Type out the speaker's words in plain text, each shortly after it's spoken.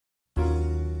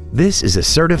This is a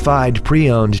certified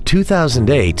pre-owned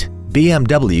 2008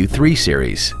 BMW 3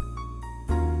 Series.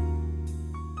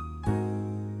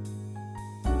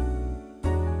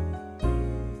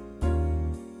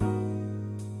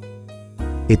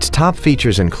 Its top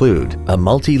features include a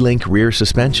multi-link rear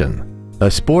suspension,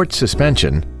 a sports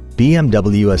suspension,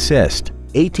 BMW Assist,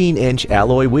 18-inch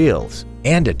alloy wheels,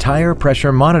 and a tire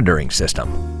pressure monitoring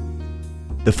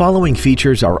system. The following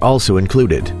features are also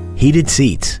included: heated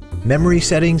seats, memory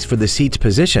settings for the seat's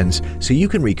positions so you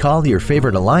can recall your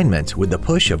favorite alignments with the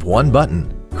push of one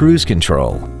button, cruise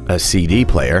control, a CD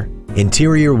player,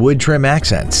 interior wood trim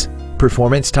accents,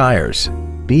 performance tires,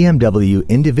 BMW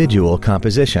individual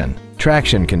composition,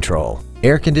 traction control,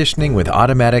 air conditioning with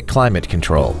automatic climate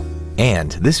control,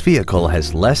 and this vehicle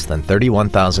has less than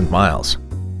 31,000 miles.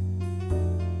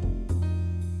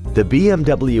 The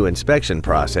BMW inspection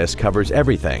process covers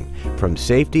everything from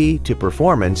safety to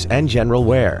performance and general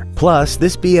wear. Plus,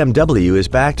 this BMW is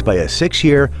backed by a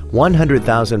 6-year,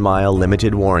 100,000-mile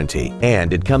limited warranty,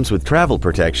 and it comes with travel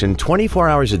protection 24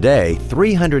 hours a day,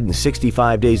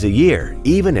 365 days a year,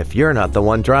 even if you're not the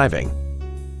one driving.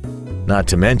 Not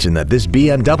to mention that this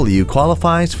BMW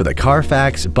qualifies for the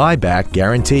Carfax buyback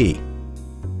guarantee.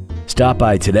 Stop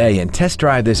by today and test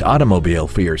drive this automobile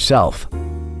for yourself.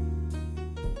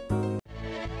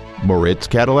 Moritz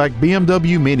Cadillac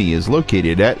BMW Mini is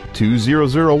located at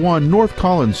 2001 North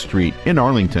Collins Street in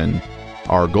Arlington.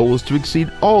 Our goal is to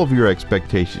exceed all of your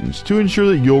expectations to ensure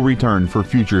that you'll return for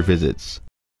future visits.